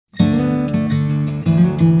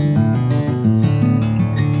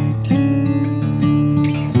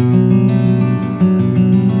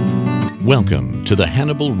Welcome to the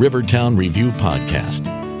Hannibal Rivertown Review Podcast,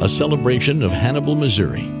 a celebration of Hannibal,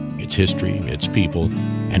 Missouri, its history, its people,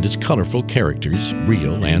 and its colorful characters,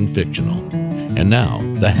 real and fictional. And now,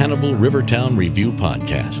 the Hannibal Rivertown Review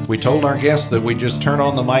Podcast. We told our guests that we just turn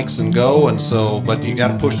on the mics and go, but you got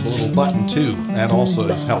to push the little button too. That also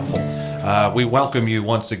is helpful. We welcome you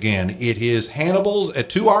once again. It is Hannibal's,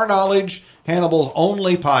 to our knowledge, Hannibal's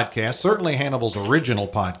only podcast, certainly Hannibal's original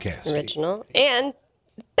podcast. Original and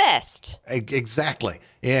best. Exactly.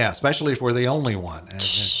 Yeah, especially if we're the only one.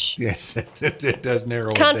 Yes, it does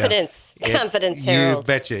narrow Confidence. it down. Confidence, Harold. You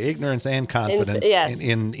betcha. Ignorance and confidence. Yes.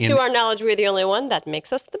 In to our knowledge, we're the only one. That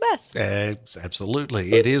makes us the best.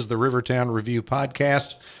 Absolutely. It is the Rivertown Review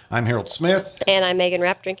Podcast. I'm Harold Smith. And I'm Megan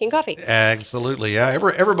Rapp drinking coffee. Absolutely. Yeah.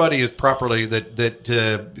 Everybody is properly,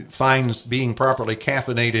 that finds being properly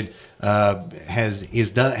caffeinated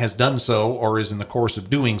has done so or is in the course of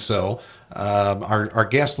doing so. Our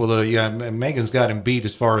guest Megan's got him beat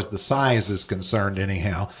as far as the size is concerned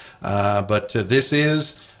anyhow. But this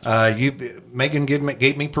is, Megan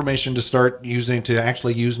gave me permission to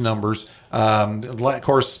actually use numbers. Of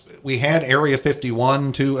course, we had Area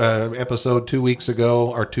 51 episode 2 weeks ago,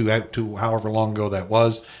 or two however long ago that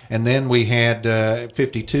was. And then we had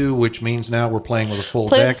 52, which means now we're playing with a full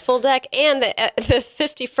deck. Full deck. And the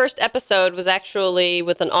 51st episode was actually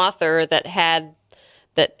with an author that has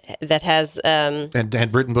and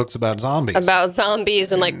had written books about zombies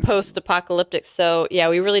and like post-apocalyptic. So yeah,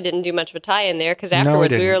 we really didn't do much of a tie-in there because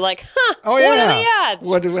afterwards we were like, what are the odds?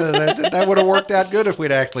 That would have worked out good if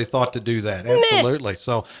we'd actually thought to do that. Absolutely.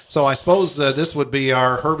 So I suppose this would be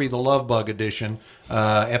our Herbie the Love Bug edition,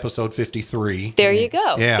 episode 53. There you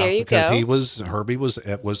go. Yeah, there you because go. Herbie was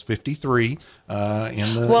 53 in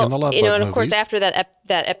the Love Bug and of movies. course after that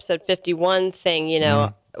episode 51 thing,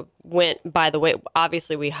 went by the way.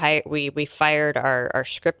 Obviously, we fired our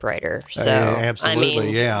scriptwriter. So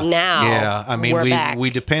absolutely, Now, we're back.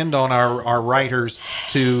 We depend on our writers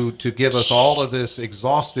to give us all of this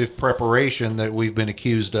exhaustive preparation that we've been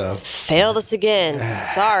accused of. Failed us again.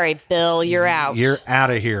 Sorry, Bill. You're out. You're out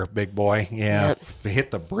of here, big boy. Yeah, Yep.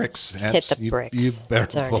 Hit the bricks. Hit the bricks. You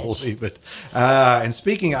better believe it. And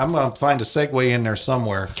speaking, I'm going to find a segue in there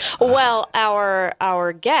somewhere. Well,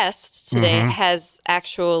 our guest today has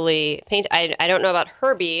actually painted. I don't know about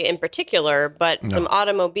Herbie in particular, but some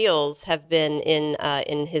automobiles have been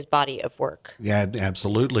in his body of work. Yeah,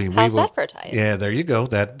 absolutely. How's that for a tie-in? Yeah, there you go.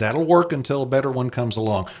 That'll work until a better one comes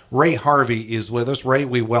along. Ray Harvey is with us. Ray,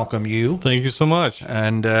 we welcome you. Thank you so much.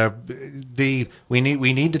 And we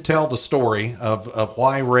need to tell the story of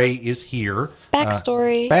why Ray is here.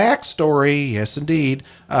 Backstory, yes, indeed.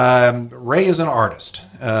 Ray is an artist,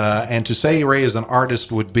 and to say Ray is an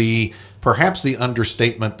artist would be perhaps the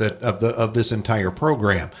understatement of this entire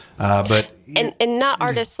program. But not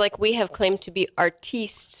artists like we have claimed to be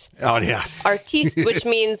artistes. Oh yeah, artistes, which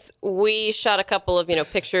means we shot a couple of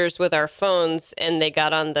pictures with our phones, and they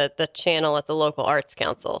got on the channel at the local arts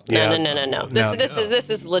council. No. This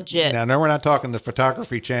is legit. No, we're not talking the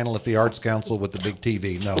photography channel at the Arts Council with the big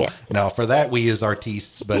TV. No, yeah. No, for that we as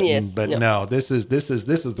artistes, but no, this is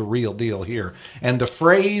the real deal here. And the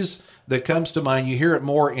phrase that comes to mind, you hear it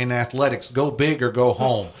more in athletics: go big or go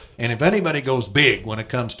home. And if anybody goes big when it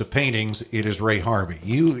comes to paintings, it is Ray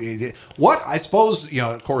Harvey. I suppose,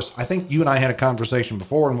 of course, I think you and I had a conversation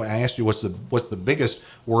before, and I asked you what's the biggest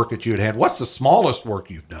work that you had. What's the smallest work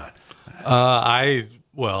you've done?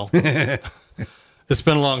 It's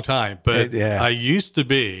been a long time, but yeah. I used to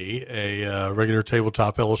be a regular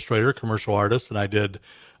tabletop illustrator, commercial artist, and I did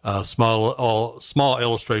small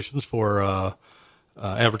illustrations for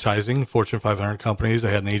advertising, Fortune 500 companies. I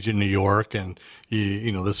had an agent in New York, and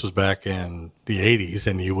this was back in the 80s,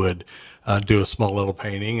 and you would do a small little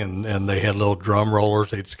painting, and they had little drum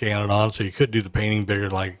rollers they'd scan it on, so you could do the painting bigger,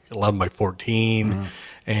 like 11 by 14,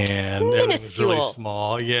 and everything was really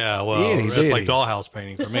small. Yeah, well, it's like dollhouse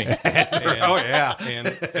painting for me. Oh yeah. And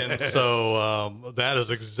so that is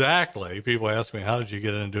exactly, people ask me, how did you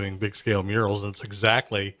get into doing big scale murals? And it's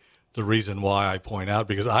exactly the reason why I point out,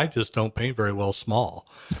 because I just don't paint very well small,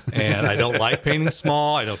 and I don't like painting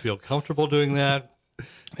small. I don't feel comfortable doing that.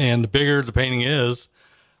 And the bigger the painting is,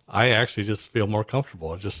 I actually just feel more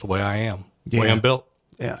comfortable. It's just the way I am, the way I'm built.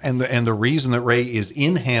 Yeah, and the reason that Ray is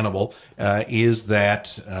in Hannibal is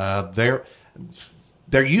that there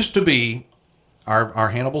used to be our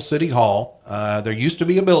Hannibal City Hall. There used to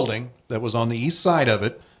be a building that was on the east side of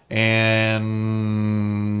it.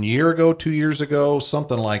 And 2 years ago,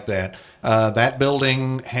 something like that, that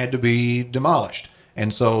building had to be demolished.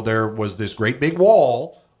 And so there was this great big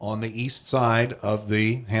wall on the east side of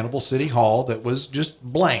the Hannibal City Hall that was just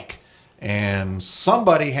blank. and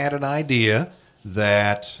somebody had an idea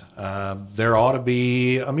that there ought to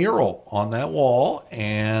be a mural on that wall,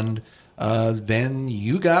 and then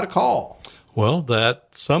you got a call. Well, that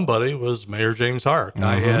somebody was Mayor James Hark.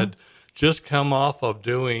 I had just come off of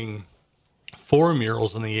doing 4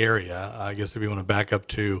 murals in the area. I guess if you want to back up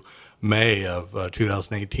to May of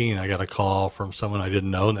 2018, I got a call from someone I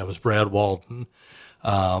didn't know, and that was Brad Walden.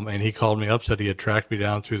 And he called me up, said he had tracked me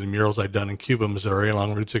down through the murals I'd done in Cuba, Missouri,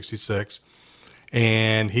 along Route 66.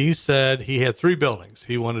 And he said he had 3 buildings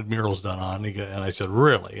he wanted murals done on. And I said,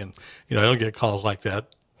 really? And, I don't get calls like that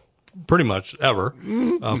pretty much ever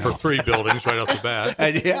for 3 buildings right off the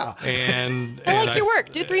bat. Yeah. And I like your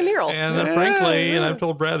work. Do 3 murals. And frankly, and I've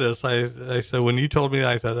told Brad this, I said, when you told me that,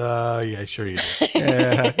 I said, yeah, sure you did.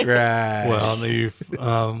 Yeah, right. Well, you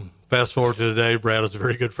fast forward to today, Brad is a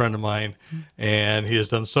very good friend of mine, and he has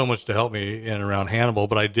done so much to help me in and around Hannibal.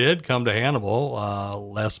 But I did come to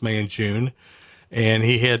Hannibal last May and June, and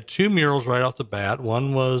he had 2 murals right off the bat.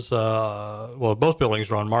 One was, both buildings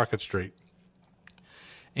were on Market Street.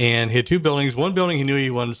 And he had 2 buildings. One building, he knew he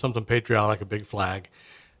wanted something patriotic, a big flag.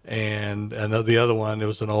 And the other one, it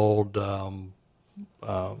was an old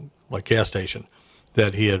gas station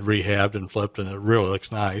that he had rehabbed and flipped, and it really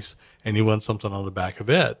looks nice. And he wanted something on the back of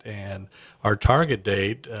it. And our target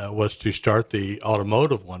date was to start the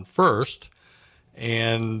automotive one first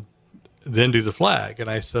and then do the flag. And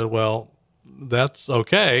I said, well, that's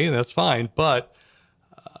okay, that's fine, but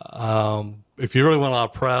if you really want a lot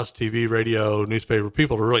of press, TV, radio, newspaper,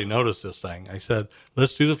 people to really notice this thing, I said,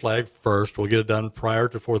 let's do the flag first. We'll get it done prior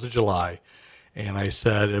to 4th of July. And I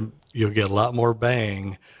said, you'll get a lot more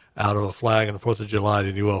bang out of a flag on the 4th of July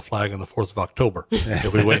than you will a flag on the 4th of October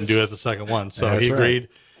if we went and do it the second one. So he agreed.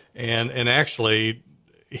 Right. And actually,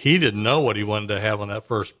 he didn't know what he wanted to have on that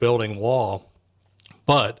first building wall.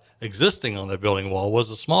 But existing on that building wall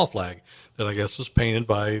was a small flag that I guess was painted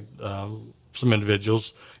by some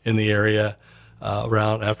individuals in the area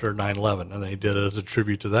around after 9/11, and they did it as a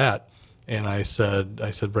tribute to that. And I said,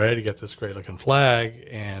 Brad, you got this great looking flag,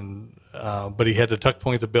 and but he had to tuck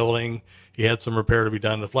point the building. He had some repair to be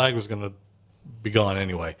done. The flag was going to be gone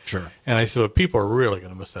anyway. Sure. And I said, well, people are really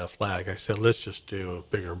going to miss that flag. I said, let's just do a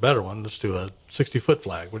bigger and better one. Let's do a 60-foot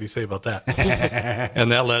flag. What do you say about that?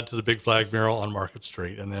 And that led to the big flag mural on Market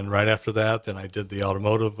Street. And then right after that, then I did the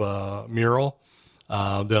automotive mural.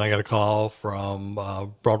 Then I got a call from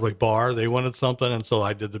Broadway Bar. They wanted something, and so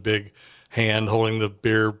I did the big hand holding the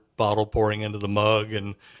beer bottle pouring into the mug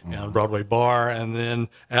and on Broadway Bar. And then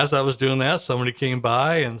as I was doing that, somebody came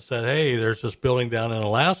by and said, hey, there's this building down in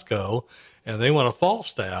Alaska, and they want a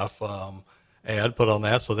Falstaff ad put on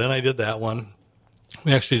that. So then I did that one.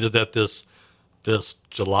 We actually did that this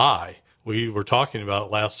July. We were talking about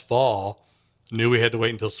it last fall. Knew we had to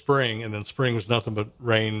wait until spring, and then spring was nothing but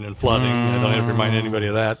rain and flooding. I don't have to remind anybody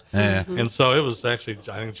of that. Yeah. And so it was actually,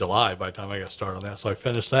 I think, July by the time I got started on that. So I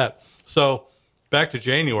finished that. So back to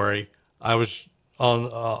January, I was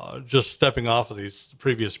on just stepping off of these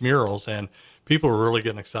previous murals, and people were really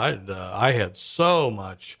getting excited. I had so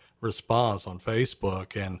much response on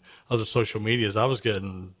Facebook and other social medias. I was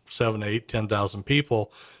getting 7, 8, 10,000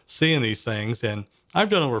 people seeing these things, and I've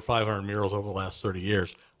done over 500 murals over the last 30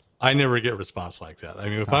 years. I never get a response like that. I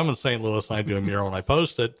mean, if I'm in St. Louis and I do a mural and I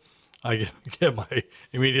post it, I get my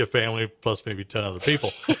immediate family plus maybe 10 other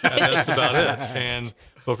people. And that's about it.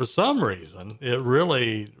 But for some reason, it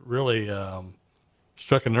really, really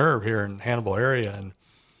struck a nerve here in Hannibal area.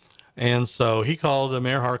 And so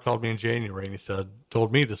Mayor Hart called me in January, and he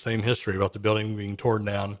told me the same history about the building being torn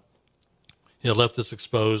down. He had left this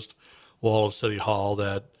exposed wall of City Hall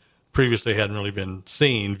that previously hadn't really been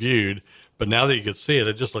viewed. But now that you could see it,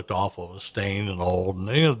 it just looked awful. It was stained and old. And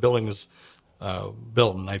the building was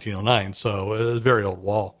built in 1909, so it was a very old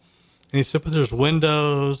wall. And he said, but there's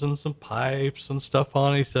windows and some pipes and stuff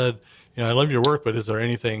on it. He said, I love your work, but is there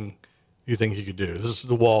anything you think you could do? Is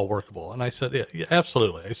the wall workable? And I said, yeah,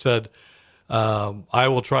 absolutely. I said, I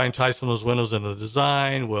will try and tie some of those windows into the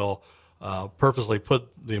design. We'll purposely put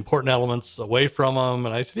the important elements away from them.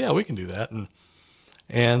 And I said, yeah, we can do that.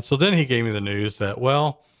 And so then he gave me the news that,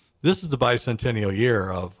 well, this is the bicentennial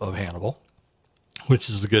year of Hannibal,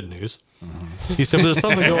 which is the good news. Mm-hmm. He said, but there's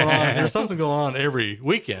something going on. There's something going on every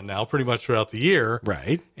weekend now, pretty much throughout the year.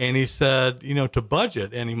 Right. And he said, to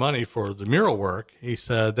budget any money for the mural work, he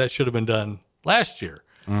said that should have been done last year.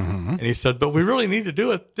 Mm-hmm. And he said, but we really need to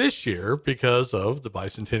do it this year because of the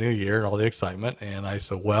bicentennial year and all the excitement. And I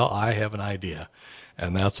said, well, I have an idea.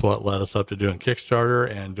 And that's what led us up to doing Kickstarter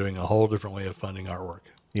and doing a whole different way of funding our work.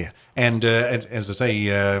 Yeah, and as I say,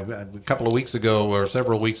 a couple of weeks ago or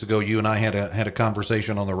several weeks ago, you and I had a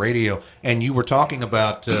conversation on the radio, and you were talking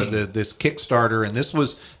about this Kickstarter, and this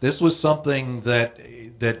was something that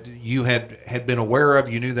you had been aware of.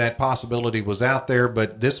 You knew that possibility was out there,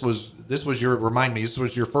 but this was this was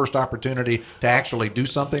your first opportunity to actually do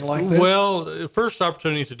something like this? Well, first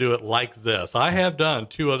opportunity to do it like this. I have done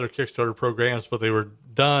 2 other Kickstarter programs, but they were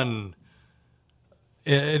done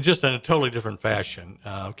just in a totally different fashion.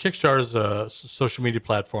 Kickstarter is a social media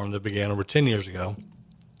platform that began over 10 years ago.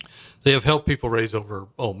 They have helped people raise over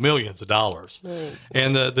millions of dollars.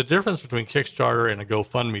 And the difference between Kickstarter and a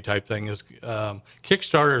GoFundMe type thing is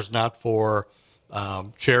Kickstarter is not for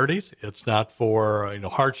charities. It's not for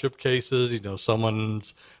hardship cases.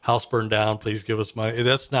 Someone's house burned down. Please give us money.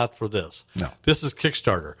 That's not for this. No. This is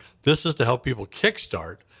Kickstarter. This is to help people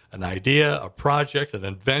kickstart an idea, a project, an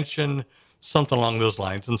invention, something along those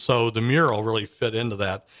lines. And so the mural really fit into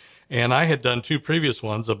that. And I had done 2 previous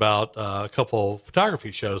ones about a couple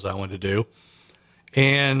photography shows I wanted to do.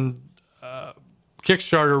 And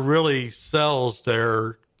Kickstarter really sells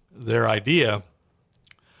their idea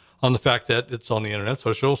on the fact that it's on the internet,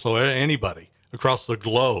 social, so anybody across the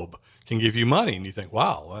globe can give you money. And you think,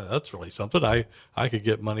 wow, that's really something. I could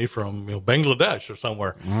get money from Bangladesh or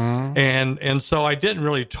somewhere. And so I didn't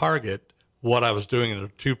really target what I was doing in the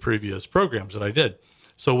 2 previous programs that I did.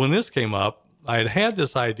 So when this came up, I had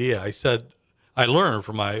this idea. I said, I learned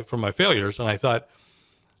from my failures, and I thought,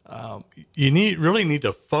 you really need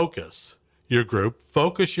to focus your group,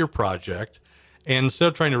 focus your project, and instead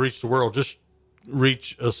of trying to reach the world, just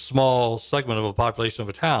reach a small segment of a population of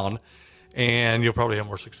a town, and you'll probably have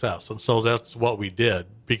more success. And so that's what we did.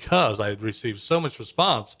 Because I had received so much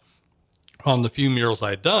response on the few murals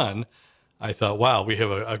I had done, I thought, wow, we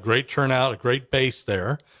have a great turnout, a great base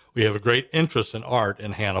there. We have a great interest in art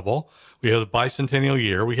in Hannibal. We have the bicentennial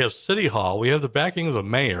year. We have City Hall. We have the backing of the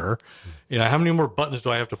mayor. How many more buttons do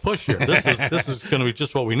I have to push here? This is going to be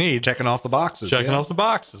just what we need. Checking off the boxes. Off the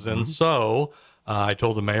boxes. And so I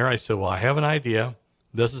told the mayor, I said, well, I have an idea.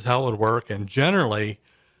 This is how it would work. And generally,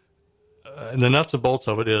 and the nuts and bolts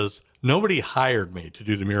of it is nobody hired me to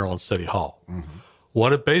do the mural in City Hall.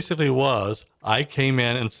 What it basically was, I came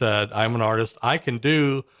in and said, I'm an artist. I can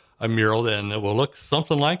do a mural and it will look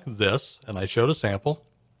something like this. And I showed a sample.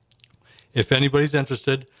 If anybody's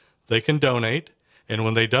interested, they can donate. And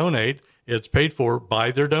when they donate, it's paid for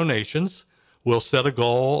by their donations. We'll set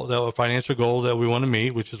a financial goal that we want to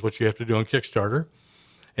meet, which is what you have to do on Kickstarter.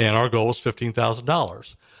 And our goal is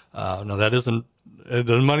 $15,000. Now, that isn't,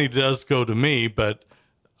 the money does go to me, but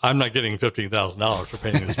I'm not getting $15,000 for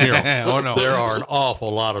painting this mural. Oh, no. There are an awful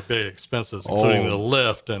lot of big expenses, including the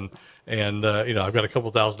lift, and I've got a couple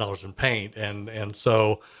 $1,000s in paint, and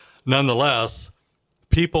so nonetheless,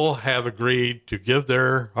 people have agreed to give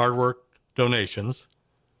their hard work donations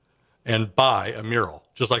and buy a mural,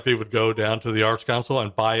 just like they would go down to the Arts Council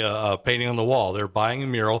and buy a painting on the wall. They're buying a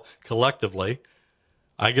mural collectively.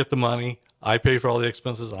 I get the money, I pay for all the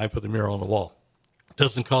expenses, and I put the mural on the wall. It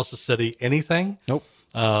doesn't cost the city anything. Nope.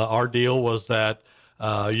 Our deal was that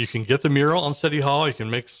you can get the mural on City Hall. You can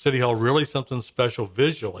make City Hall really something special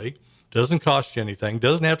visually. Doesn't cost you anything.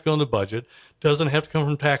 Doesn't have to go in the budget. Doesn't have to come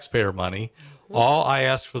from taxpayer money. All I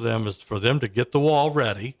ask for them is for them to get the wall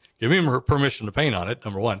ready. Give me permission to paint on it,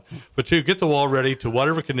 number one. But 2, get the wall ready to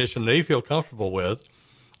whatever condition they feel comfortable with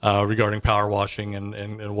regarding power washing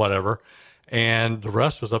and whatever. And the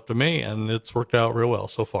rest was up to me, and it's worked out real well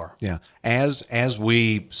so far. Yeah. As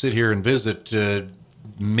we sit here and visit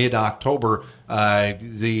mid-October, and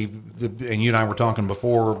you and I were talking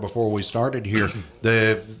before we started here,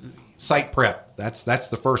 the site prep, that's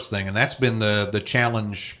the first thing, and that's been the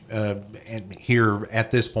challenge here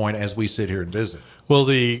at this point as we sit here and visit. Well,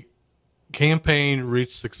 the campaign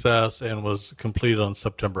reached success and was completed on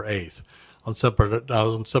September 8th. On September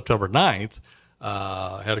 9th,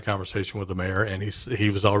 I had a conversation with the mayor, and he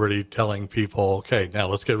was already telling people, okay, now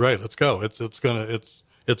let's get ready, let's go.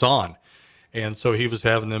 It's on. And so he was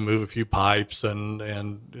having them move a few pipes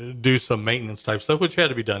and do some maintenance type stuff, which had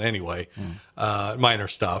to be done anyway, minor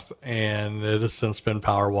stuff. And it has since been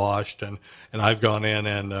power washed, and I've gone in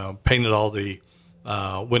and painted all the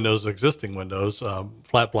existing windows,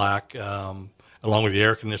 flat black, along with the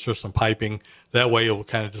air conditioner, some piping. That way it will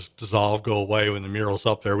kind of just dissolve, go away when the mural's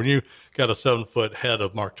up there. When you got a 7-foot head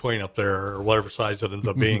of Mark Twain up there, or whatever size it ends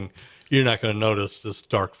up being, you're not going to notice this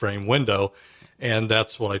dark frame window. And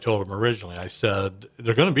that's what I told him originally. I said,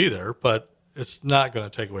 they're going to be there, but it's not going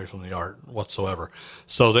to take away from the art whatsoever.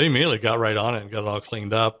 So they immediately got right on it and got it all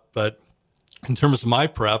cleaned up. But in terms of my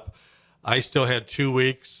prep, I still had 2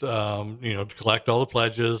 weeks, to collect all the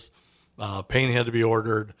pledges, Paint had to be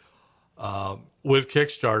ordered. With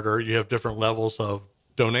Kickstarter, you have different levels of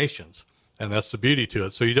donations, and that's the beauty to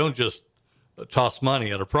it. So you don't just toss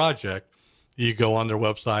money at a project. You go on their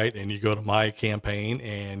website and you go to My Campaign,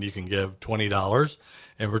 and you can give $20.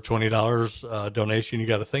 And for $20 donation, you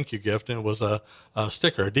got a thank you gift, and it was a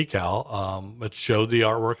sticker, a decal. It showed the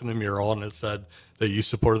artwork in the mural, and it said that you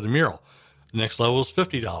supported the mural. The next level is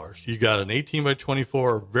 $50. You got an 18 by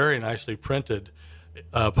 24, very nicely printed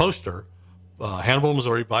poster, Hannibal,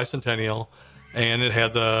 Missouri Bicentennial, and it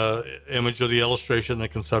had the image of the illustration, the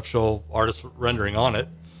conceptual artist rendering on it.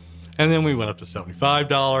 And then we went up to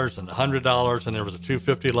 $75 and $100, and there was a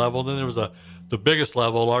 $250 level. Then there was the biggest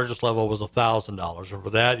level, largest level was $1,000. And for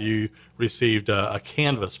that, you received a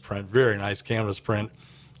canvas print, very nice canvas print,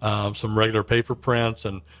 some regular paper prints,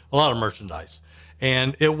 and a lot of merchandise.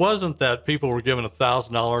 And it wasn't that people were given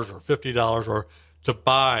 $1,000 or $50 or to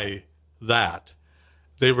buy that.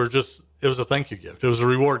 They were just, it was a thank you gift. It was a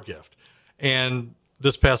reward gift. And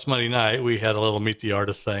this past Monday night, we had a little Meet the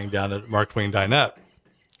Artist thing down at Mark Twain Dinette.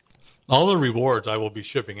 All the rewards I will be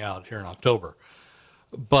shipping out here in October.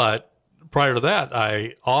 But prior to that,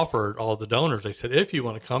 I offered all the donors, I said, if you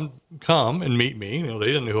want to come and meet me, they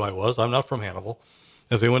didn't know who I was. I'm not from Hannibal.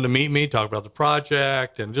 If they wanted to meet me, talk about the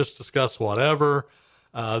project and just discuss whatever,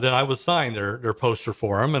 then I would sign their poster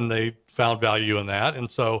for them, and they found value in that.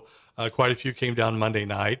 And so quite a few came down Monday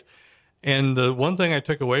night. And the one thing I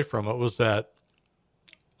took away from it was that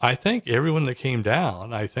I think everyone that came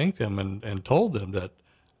down, I thanked them and told them that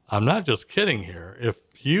I'm not just kidding here. If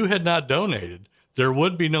you had not donated, there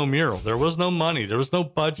would be no mural. There was no money. There was no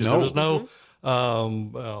budget. No. There was no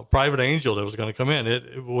private angel that was going to come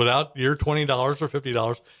in. Without your $20 or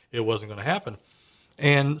 $50, it wasn't going to happen.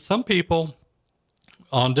 And some people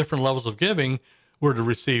on different levels of giving were to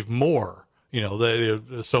receive more.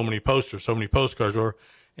 So many posters, so many postcards,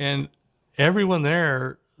 and everyone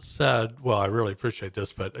there said, well, I really appreciate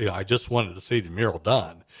this, but I just wanted to see the mural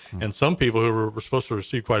done. Mm-hmm. And some people who were supposed to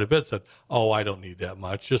receive quite a bit said, oh, I don't need that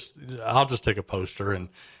much. I'll just take a poster. And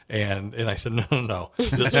I said, no,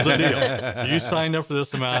 this is the deal. You signed up for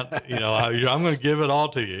this amount. I'm going to give it all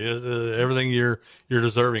to you, everything you're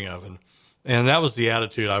deserving of. And that was the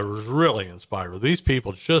attitude I was really inspired with. These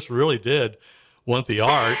people just really did want the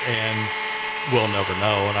art, and we'll never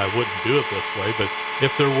know, and I wouldn't do it this way, but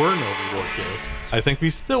if there were no reward gifts, I think we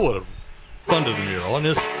still would have funded the mural, and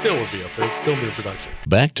this still would be up there. It'd still be a production.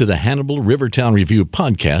 Back to the Hannibal Rivertown Review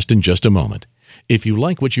podcast in just a moment. If you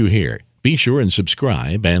like what you hear, be sure and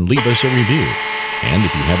subscribe and leave us a review. And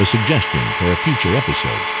if you have a suggestion for a future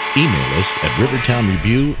episode, email us at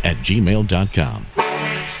rivertownreview@gmail.com.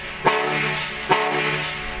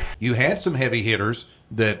 You had some heavy hitters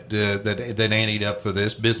that anteed up for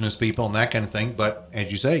this, business people and that kind of thing. But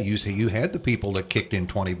as you say, you had the people that kicked in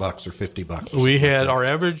 $20 or $50. We had our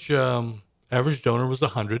average donor was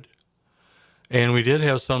 100, and we did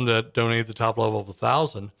have some that donated the top level of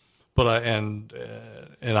 1,000. But I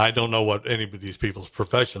don't know what any of these people's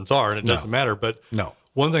professions are, and it doesn't matter. But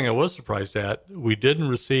one thing I was surprised at, we didn't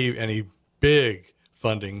receive any big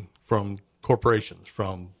funding from corporations,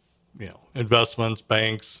 from investments,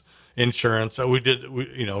 banks, insurance. Who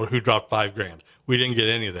dropped $5,000. We didn't get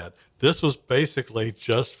any of that. This was basically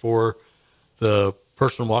just for the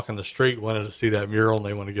person walking the street wanted to see that mural, and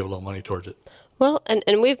they want to give a little money towards it. Well,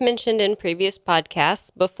 and we've mentioned in previous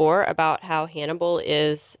podcasts before about how Hannibal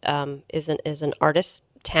is an artist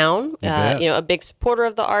town, a big supporter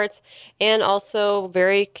of the arts, and also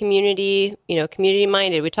very community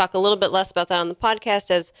minded. We talk a little bit less about that on the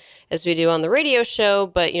podcast as we do on the radio show,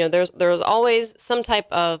 but there's always some type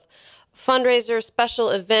of fundraiser, special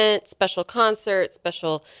event, special concert,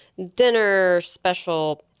 special dinner,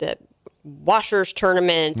 special washers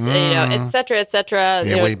tournament, et cetera,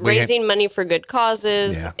 raising money for good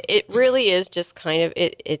causes. Yeah. It really is just kind of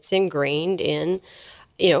it's ingrained in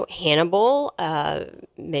Hannibal,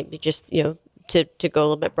 maybe just, to go a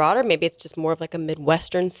little bit broader, maybe it's just more of like a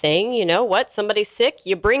Midwestern thing. Somebody's sick,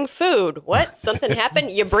 you bring food. Something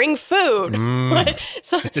happened, you bring food.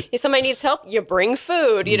 Somebody needs help, you bring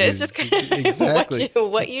food. It's just kind of exactly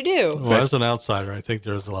what you do. Well, as an outsider, I think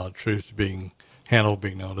there's a lot of truth to Hannibal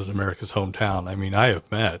being known as America's hometown. I mean, I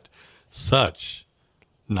have met such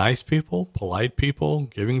nice people, polite people,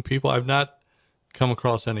 giving people. I've not come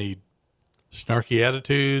across any snarky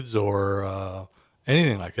attitudes or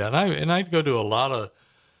anything like that. And I'd go to a lot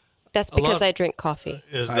That's because I drink coffee.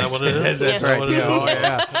 Is that what it is? That's right. Yeah. Oh,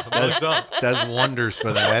 yeah. Does wonders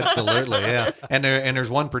for that. Absolutely. Yeah. And there's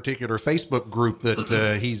one particular Facebook group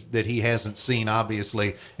that he hasn't seen.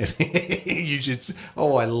 Obviously, you should.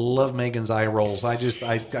 Oh, I love Megan's eye rolls.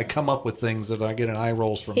 I come up with things that I get an eye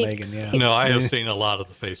rolls from Megan. Yeah. No, I have seen a lot of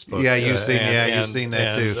the Facebook. Yeah, you've seen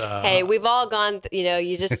that too. Hey, we've all gone. You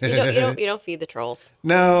don't feed the trolls.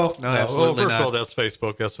 No, absolutely well, first not. of all, that's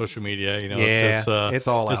Facebook. That's social media. It's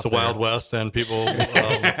all out It's the there. Wild West, and people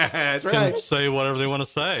That's can right. say whatever they want to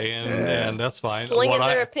say, and that's fine. Slinging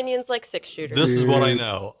their opinions like six shooters. This is what I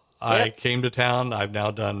know. I came to town. I've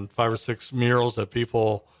now done 5 or 6 murals that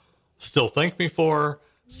people still thank me for,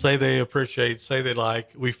 say they appreciate, say they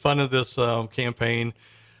like. We funded this campaign.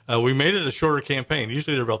 We made it a shorter campaign.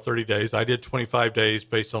 Usually they're about 30 days. I did 25 days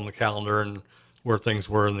based on the calendar and where things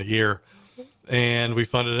were in the year. And we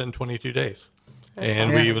funded it in 22 days.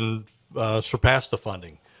 And we even surpassed the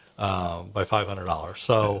funding by $500.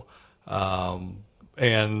 So,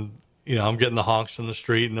 and, I'm getting the honks from the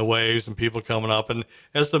street and the waves and people coming up. And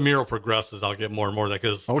as the mural progresses, I'll get more and more of that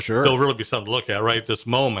because there'll really be something to look at. Right at this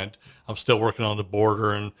moment, I'm still working on the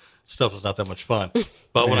border and stuff is not that much fun.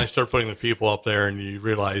 But when I start putting the people up there and you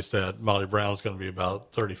realize that Molly Brown's going to be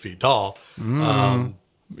about 30 feet tall,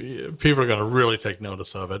 people are going to really take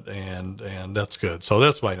notice of it, and that's good. So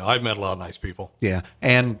that's why I've met a lot of nice people. Yeah,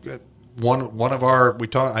 and one of our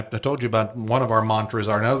I told you about one of our mantras.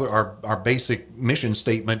 Our basic mission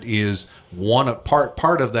statement is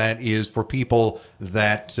part of that is for people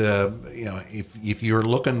that if you're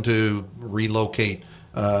looking to relocate.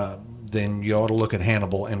 Then you ought to look at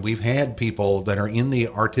Hannibal. And we've had people that are in the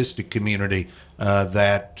artistic community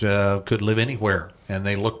that could live anywhere. And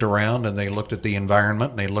they looked around and they looked at the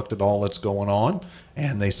environment and they looked at all that's going on.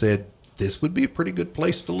 And they said, this would be a pretty good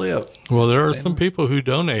place to live. Well, there are some people who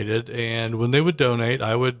donated. And when they would donate,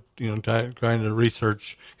 I would, trying to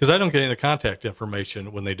research, because I don't get any contact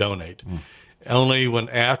information when they donate. Only when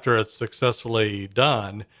after it's successfully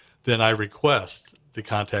done, then I request the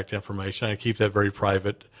contact information. I keep that very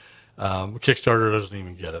private. Kickstarter doesn't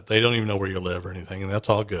even get it. They don't even know where you live or anything, and that's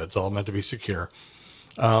all good. It's all meant to be secure.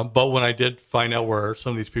 But when I did find out where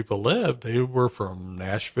some of these people lived, they were from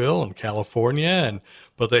Nashville and California,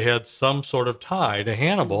 but they had some sort of tie to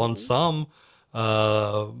Hannibal, and some,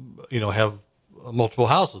 have multiple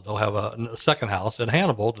houses. They'll have a second house at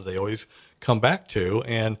Hannibal that they always come back to.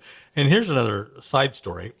 And here's another side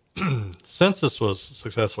story. Since this was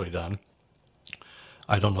successfully done,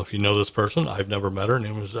 I don't know if you know this person. I've never met her. Her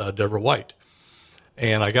name was Deborah White.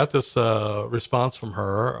 And I got this response from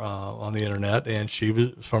her on the internet, and she was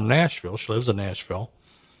from Nashville. She lives in Nashville.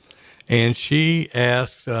 And she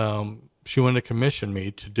asked, she wanted to commission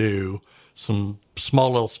me to do some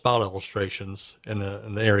small little spout illustrations in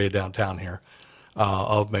the area downtown here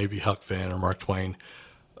of maybe Huck Finn or Mark Twain.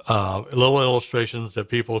 Little illustrations that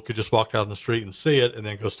people could just walk down the street and see it and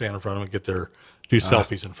then go stand in front of them and do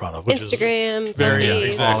selfies in front of, which Instagram, is very selfies.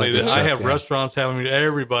 exactly. I have restaurants having me.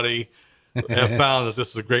 Everybody have found that this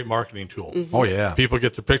is a great marketing tool. Oh yeah, people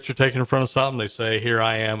get their picture taken in front of something. They say, "Here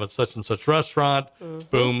I am at such and such restaurant."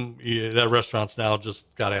 Boom, that restaurant's now just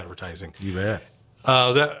got advertising. You bet.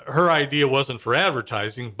 That her idea wasn't for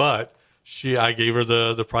advertising, but I gave her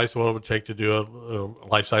the price of what it would take to do a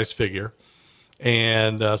life-size figure.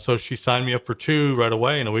 And so she signed me up for 2 right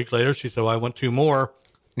away. And a week later, she said, well, I want 2 more.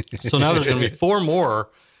 So now there's going to be 4 more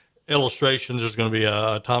illustrations. There's going to be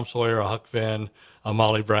a Tom Sawyer, a Huck Finn, a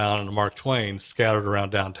Molly Brown, and a Mark Twain scattered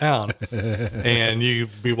around downtown. And you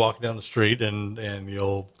be walking down the street, and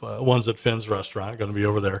you'll one's at Finn's restaurant, going to be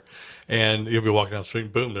over there. And you'll be walking down the street,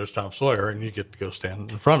 and boom, there's Tom Sawyer, and you get to go stand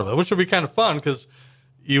in front of it, which will be kind of fun because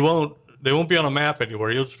they won't be on a map anywhere.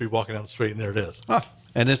 You'll just be walking down the street, and there it is. Huh.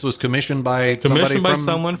 And this was commissioned by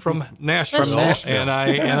someone from Nashville. And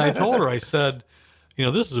I told her, I said,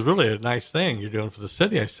 this is really a nice thing you're doing for the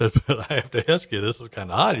city. I said, but I have to ask you, this is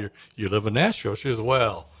kind of odd. You live in Nashville. She says,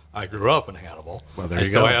 well, I grew up in Hannibal. Well, there I you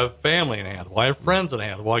go. still have family in Hannibal. I have friends in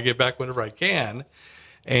Hannibal. I get back whenever I can.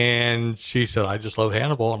 And she said, I just love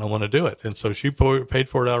Hannibal and I want to do it. And so she paid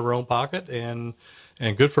for it out of her own pocket, and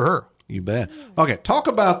good for her. You bet. Okay, talk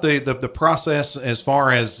about the process as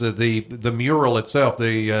far as the mural itself,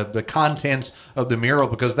 the contents of the mural,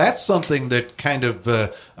 because that's something that kind of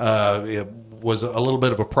was a little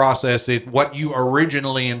bit of a process. What you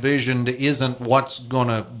originally envisioned isn't what's going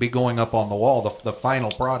to be going up on the wall, the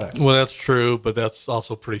final product. Well, that's true, but that's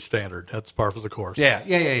also pretty standard. That's par for the course. Yeah.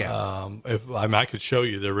 I could show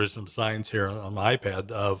you the original designs here on my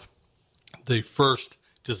iPad of the first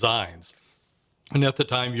designs. And at the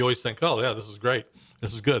time, you always think, oh, yeah, this is great.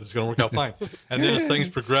 This is good. It's going to work out fine. And then as things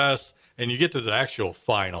progress, and you get to the actual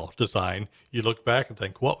final design, you look back and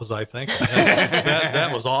think, what was I thinking?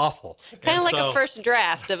 that was awful. Kind of like a first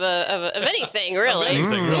draft of anything, really.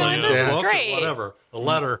 Anything, really. This is great. Whatever, a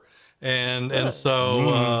letter. And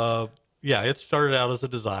so, it started out as a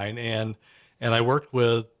design, and I worked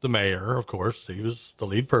with the mayor, of course. He was the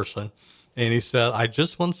lead person. And he said, I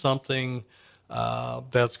just want something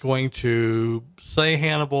that's going to say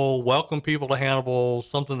Hannibal, welcome people to Hannibal,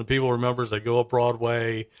 something that people remember as they go up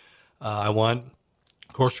Broadway. I want,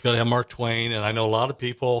 of course, we've got to have Mark Twain. And I know a lot of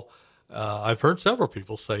people, I've heard several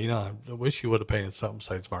people say, I wish you would have painted something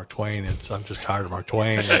besides Mark Twain. I'm just tired of Mark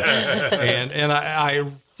Twain. And I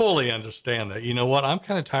fully understand that. You know what? I'm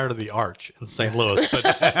kind of tired of the arch in St. Louis, but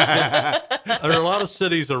there are a lot of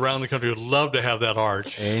cities around the country who love to have that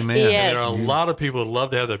arch. Amen. Yes. There are a lot of people who love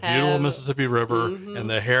to have the beautiful Mississippi River and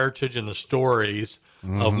the heritage and the stories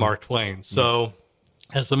of Mark Twain. So,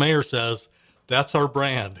 as the mayor says, that's our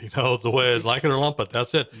brand. The way, like it or lump it,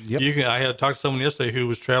 that's it. Yep. I had talked to someone yesterday who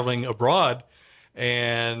was traveling abroad,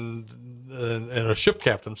 and a ship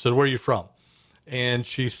captain said, "Where are you from?" And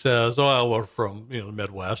she says, "Oh, we're from the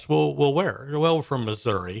Midwest." Well, where? Well, we're from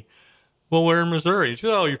Missouri. Well, where in Missouri? She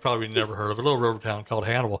said, "Oh, you probably never heard of a little river town called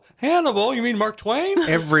Hannibal." Hannibal? You mean Mark Twain?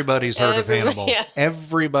 Everybody's heard of Hannibal. Yeah.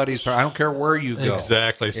 Everybody's heard. I don't care where you go.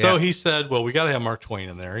 Exactly. Yeah. So he said, "Well, we got to have Mark Twain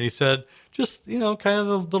in there." And he said, "Just kind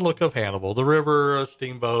of the look of Hannibal, the river, a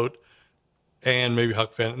steamboat, and maybe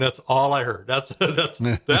Huck Finn." And that's all I heard.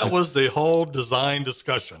 That was the whole design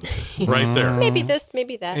discussion right there. Maybe this,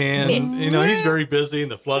 maybe that. And he's very busy, and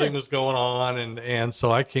the flooding was going on, and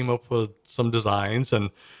so I came up with some designs, and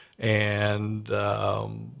I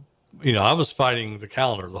was fighting the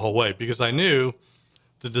calendar the whole way because I knew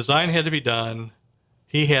the design had to be done,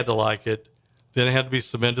 he had to like it, then it had to be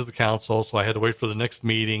submitted to the council, so I had to wait for the next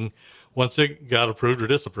meeting. Once it got approved or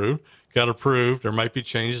disapproved, got approved, there might be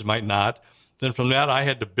changes, might not. Then from that, I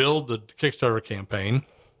had to build the Kickstarter campaign.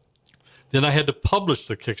 Then I had to publish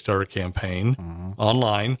the Kickstarter campaign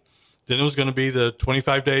online. Then it was going to be the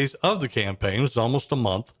 25 days of the campaign. It was almost a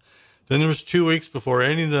month. Then there was 2 weeks before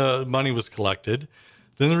any of the money was collected.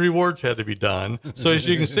 Then the rewards had to be done. So as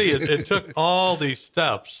you can see, it took all these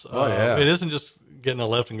steps. It isn't just getting a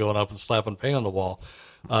lift and going up and slapping paint on the wall.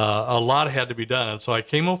 A lot had to be done. And so I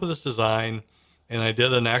came up with this design, and I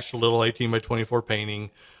did an actual little 18 by 24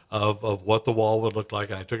 painting of what the wall would look like.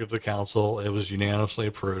 And I took it to the council. It was unanimously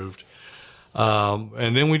approved.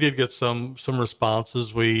 And then we did get some responses.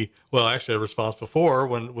 Actually a response before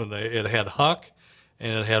when it had Huck,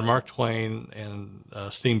 and it had Mark Twain and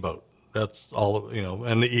Steamboat. That's all,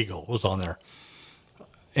 and the Eagle was on there.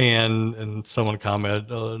 And someone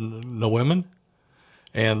commented, no women.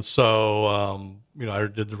 And so, I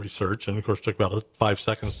did the research, and of course took about 5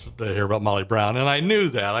 seconds to hear about Molly Brown. And I knew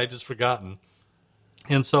that, I'd just forgotten.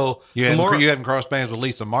 And so you hadn't crossed paths with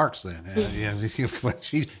Lisa Marks then.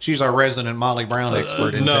 She's our resident Molly Brown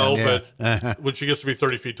expert in town. But when she gets to be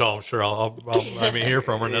 30 feet tall, I'm sure I'll hear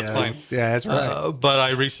from her, and that's fine. Yeah, that's right. But I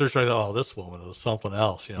researched. I thought, this woman is something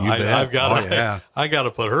else. I've got I got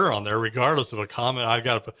to put her on there, regardless of a comment.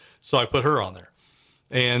 So I put her on there.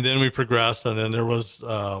 And then we progressed, and then there was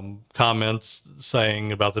comments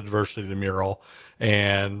saying about the diversity of the mural,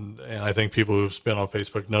 and I think people who've been on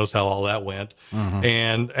Facebook knows how all that went.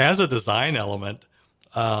 And as a design element,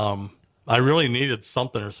 I really needed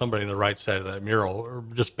something or somebody on the right side of that mural, or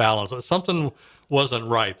just balance. Something wasn't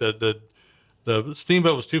right. The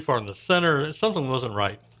steamboat was too far in the center. Something wasn't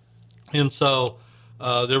right, and so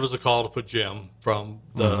there was a call to put Jim from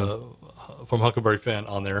Huckleberry Finn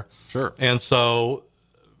on there. Sure. And so,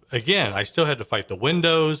 again, I still had to fight the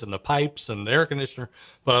windows and the pipes and the air conditioner,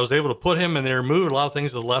 but I was able to put him in there, move a lot of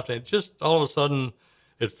things to the left, and it just all of a sudden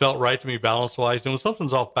it felt right to me balance-wise. And when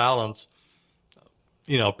something's off balance,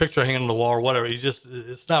 picture hanging on the wall or whatever,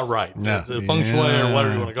 it's not right. No. The feng shui or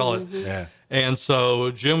whatever you want to call it. Yeah. And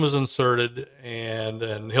so Jim was inserted,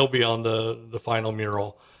 and he'll be on the final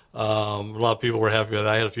mural. A lot of people were happy with it.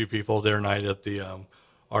 I had a few people there night at the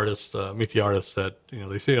meet the artists that,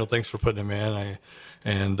 they say, thanks for putting him in.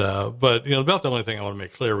 But about the only thing I want to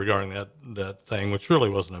make clear regarding that thing, which really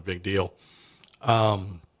wasn't a big deal.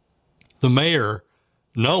 The mayor,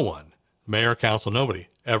 mayor, council, nobody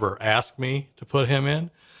ever asked me to put him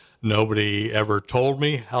in. Nobody ever told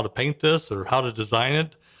me how to paint this or how to design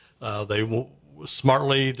it. They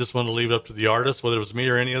smartly just wanted to leave it up to the artist, whether it was me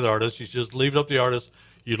or any other artist. You just leave it up to the artist.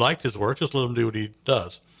 You liked his work, just let him do what he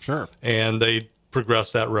does. Sure. And they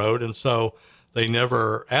progressed that road. And so they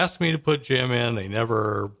never asked me to put Jim in. They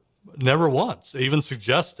never once even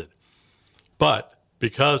suggested. But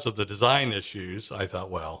because of the design issues, I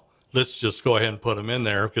thought, well, let's just go ahead and put them in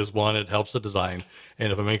there because, one, it helps the design.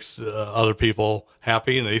 And if it makes other people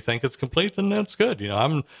happy and they think it's complete, then that's good.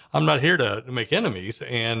 I'm not here to make enemies.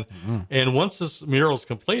 And once this mural is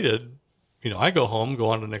completed, I go home, go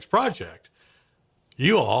on to the next project.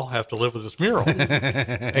 You all have to live with this mural.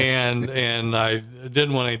 and I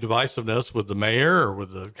didn't want any divisiveness with the mayor or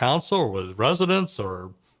with the council or with residents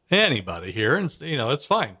or anybody here. And, it's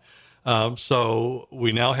fine. So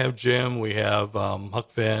we now have Jim, we have Huck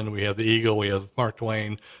Finn, we have the Eagle, we have Mark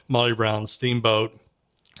Twain, Molly Brown, Steamboat.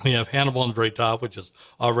 We have Hannibal on the very top, which is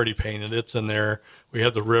already painted. It's in there. We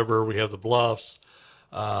have the river. We have the bluffs.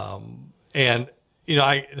 And,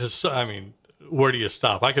 where do you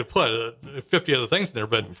stop? I could put 50 other things in there,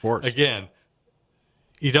 but again,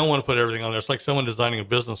 you don't want to put everything on there. It's like someone designing a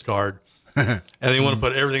business card and they want to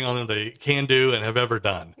put everything on there they can do and have ever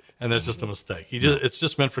done. And that's just a mistake. It's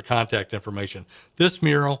just meant for contact information. This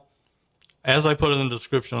mural, as I put it in the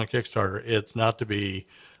description on Kickstarter, it's not to be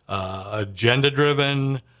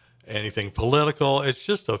agenda-driven, anything political. It's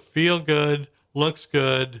just a feel-good, looks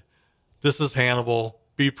good. This is Hannibal.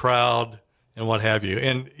 Be proud, and what have you.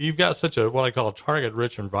 And you've got such a what I call a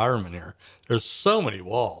target-rich environment here. There's so many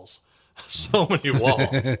walls. So many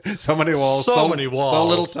walls. So many walls. So many walls. So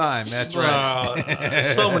little time. That's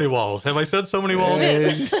right. So many walls. Have I said so many walls?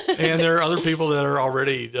 And there are other people that are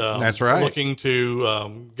already that's right. looking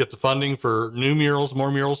to get the funding for new murals,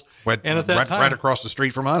 more murals. But and at that time, right across the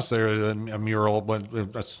street from us, there's a mural.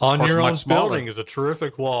 That's on your own building is a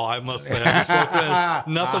terrific wall, I must say.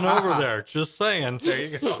 Nothing over there. Just saying. There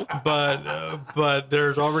you go. But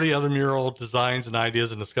there's already other mural designs and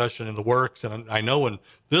ideas and discussion in the works. And I know when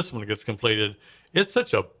this one gets completed, it's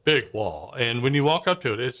such a big wall. And when you walk up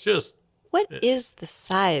to it, it's just... What is the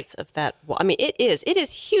size of that wall? I mean, it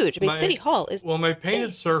is huge. I mean, City Hall is... Well, my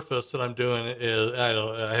painted surface that I'm doing is,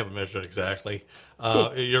 I haven't measured exactly.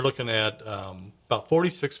 You're looking at about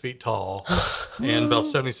 46 feet tall and about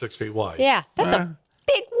 76 feet wide. Yeah, that's a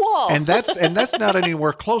big wall. And that's not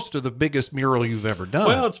anywhere close to the biggest mural you've ever done.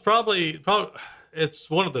 Well, it's probably it's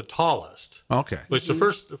one of the tallest. Okay. Which the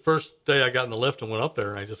first day I got in the lift and went up there,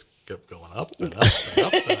 and I just kept going up and up and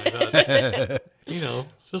up. And I thought,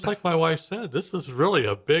 just like my wife said, this is really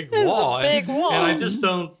a big wall. It's a big wall. And I just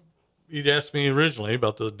don't. You'd asked me originally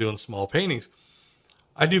about doing small paintings.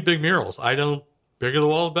 I do big murals. I don't. Bigger the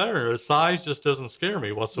wall, the better. The size just doesn't scare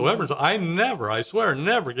me whatsoever. So I swear,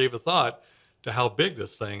 never gave a thought to how big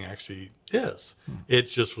this thing actually is. It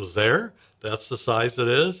just was there. That's the size it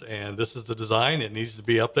is, and this is the design. It needs to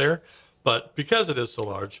be up there. But because it is so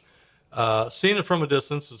large, seeing it from a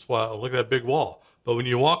distance, it's why look at that big wall. But when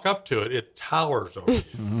you walk up to it, it towers over you.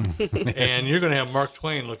 And you're going to have Mark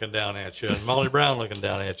Twain looking down at you and Molly Brown looking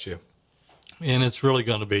down at you. And it's really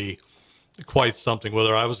going to be quite something,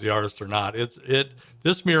 whether I was the artist or not.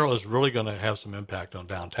 This mural is really going to have some impact on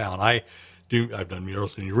downtown. I've done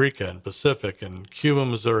murals in Eureka and Pacific and Cuba,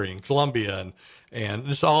 Missouri, and Columbia, and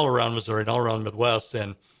it's all around Missouri and all around the Midwest.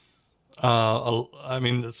 And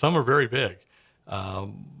some are very big.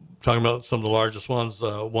 Talking about some of the largest ones,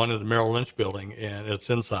 one in the Merrill Lynch building, and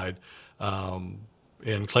it's inside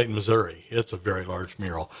in Clayton, Missouri. It's a very large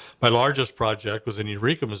mural. My largest project was in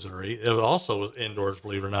Eureka, Missouri. It also was indoors,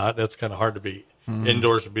 believe it or not. That's kind of hard to be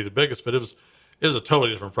indoors to be the biggest, but it was a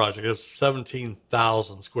totally different project. It was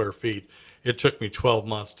 17,000 square feet. It took me 12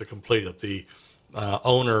 months to complete it. The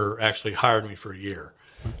owner actually hired me for a year,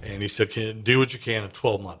 and he said, do what you can in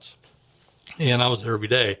 12 months. And I was there every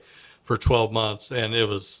day for 12 months, and it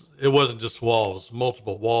wasn't just walls,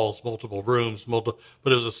 multiple rooms, but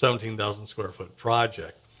it was a 17,000 square foot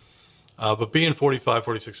project. But being 45,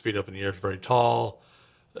 46 feet up in the air is very tall.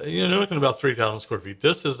 You're looking at about 3,000 square feet.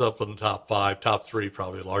 This is up in the top 5, top 3,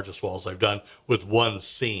 probably the largest walls I've done with one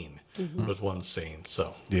scene.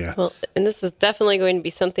 So yeah. Well, and this is definitely going to be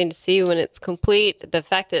something to see when it's complete. The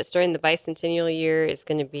fact that it's during the bicentennial year is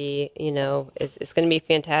going to be, it's going to be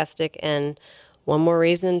fantastic. And one more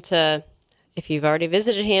reason to, if you've already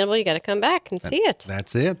visited Hannibal, you got to come back and see it.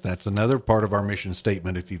 That's it. That's another part of our mission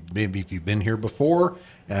statement. If you've been here before,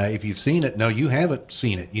 if you've seen it, no, you haven't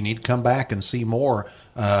seen it. You need to come back and see more.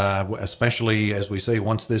 Especially as we say,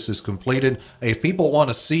 once this is completed. If people want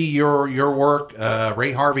to see your work,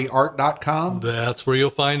 RayHarveyArt.com. That's where you'll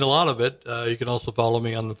find a lot of it. You can also follow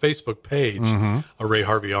me on the Facebook page, Ray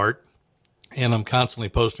Harvey Art, and I'm constantly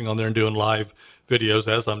posting on there and doing live videos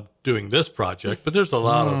as I'm doing this project. But there's a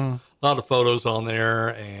lot of photos on there,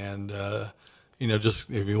 and just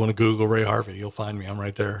if you want to Google Ray Harvey, you'll find me. I'm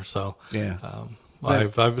right there. So yeah,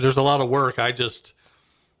 there's a lot of work.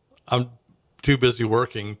 I'm too busy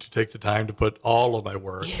working to take the time to put all of my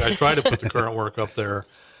work. I try to put the current work up there,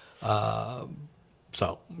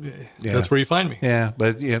 So that's where you find me. Yeah,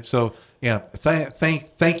 but so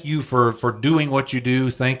thank you for doing what you do.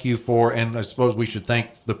 Thank you for, and I suppose we should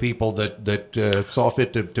thank the people that saw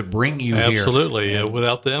fit to bring you here. Absolutely.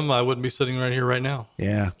 Without them, I wouldn't be sitting right here right now.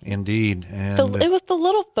 Yeah, indeed. And it was the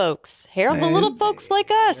little folks, Harold. The little folks like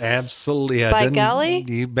us. Absolutely. By golly,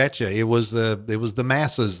 you betcha. It was the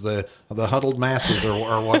masses, the huddled masses,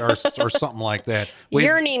 or something like that.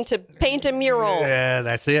 Yearning to paint a mural. Yeah,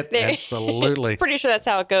 that's it. Absolutely. Pretty sure that's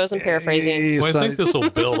how it goes. I'm paraphrasing. Well, I think this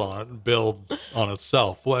will build on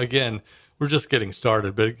itself. Well, again, we're just getting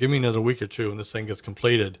started, but give me another week or two and this thing gets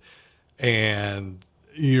completed, and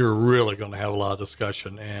you're really going to have a lot of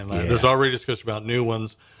discussion. And there's already discussion about new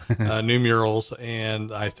ones, new murals,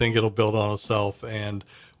 and I think it'll build on itself. And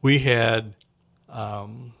we had,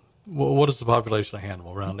 what is the population of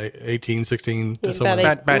Hannibal? Around 18, 16? About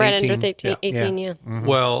 18. Under 18, yeah. Mm-hmm.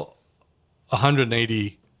 Well,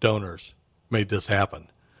 180 donors made this happen.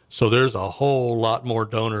 So there's a whole lot more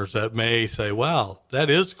donors that may say, wow, that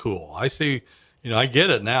is cool. I see, I get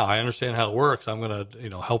it now. I understand how it works. I'm going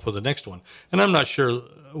to, help with the next one. And I'm not sure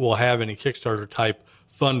we'll have any Kickstarter type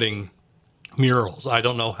funding murals. I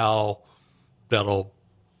don't know how that'll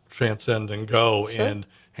transcend and go in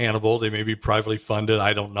Hannibal. They may be privately funded.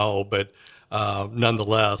 I don't know. But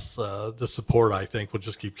nonetheless, the support, I think, will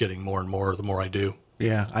just keep getting more and more the more I do.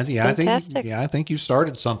 Yeah, I think you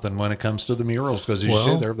started something when it comes to the murals, because you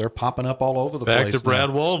said they're popping up all over the place. Back to Brad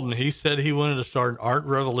Walden, he said he wanted to start an art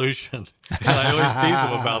revolution, and I always tease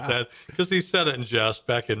him about that because he said it in jest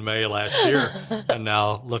back in May last year, and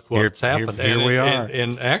now look what's happened. Here we are,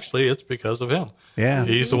 and actually, it's because of him. Yeah,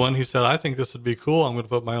 he's the one who said, "I think this would be cool. I'm going to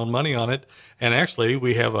put my own money on it." And actually,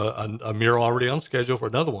 we have a mural already on schedule for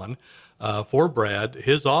another one for Brad.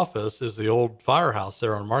 His office is the old firehouse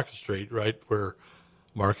there on Market Street, right where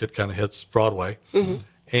Market kind of hits Broadway. Mm-hmm.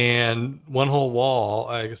 And one whole wall,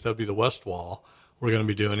 I guess that would be the west wall, we're going to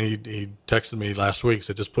be doing. He texted me last week,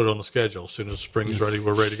 said just put it on the schedule. As soon as spring's ready,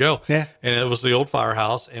 we're ready to go. Yeah. And it was the old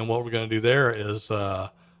firehouse. And what we're going to do there is an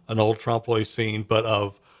old Trompe scene, but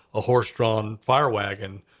of a horse-drawn fire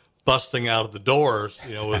wagon busting out of the doors,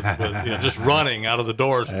 with just running out of the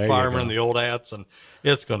doors, with firemen in the old hats. And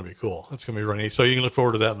it's going to be cool. It's going to be really neat. So you can look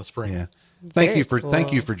forward to that in the spring. Yeah. Thank you for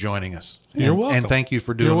joining us. You're welcome. And thank you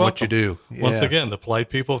for doing what you do. Once again, the polite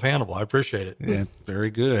people of Hannibal. I appreciate it. Yeah, very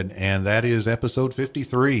good. And that is episode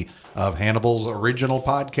 53 of Hannibal's original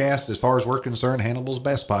podcast. As far as we're concerned, Hannibal's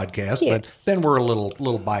best podcast. Yeah. But then we're a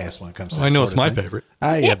little biased when it comes to that. I know it's my favorite.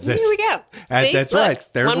 Here we go. That's Look, right.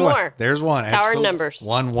 There's one more. There's one. Power numbers.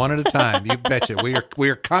 One at a time. You betcha. We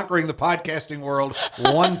are conquering the podcasting world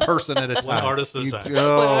one person at a time. One artist at a time. One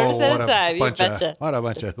artist at a time. You betcha. What a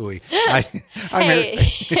bunch of hooey.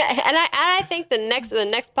 And I think the next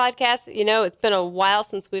podcast, it's been a while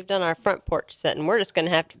since we've done our front porch set, and we're just going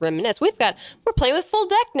to have to reminisce. We're playing with full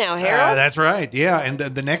deck now, Harold. That's right. Yeah, and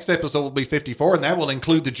the next episode will be 54, and that will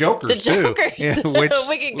include the Jokers too. Yeah, which,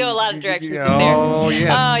 we can go a lot of directions there. Oh,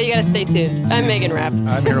 yeah. Oh, you got to stay tuned. I'm Megan Rapp.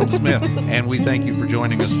 I'm Harold Smith, and we thank you for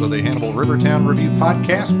joining us for the Hannibal Rivertown Review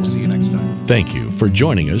Podcast. We'll see you next time. Thank you for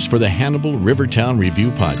joining us for the Hannibal Rivertown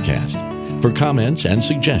Review Podcast. For comments and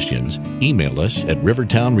suggestions, email us at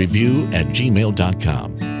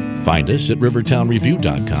rivertownreview@gmail.com. Find us at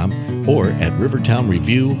rivertownreview.com or at Rivertown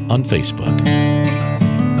Review on Facebook.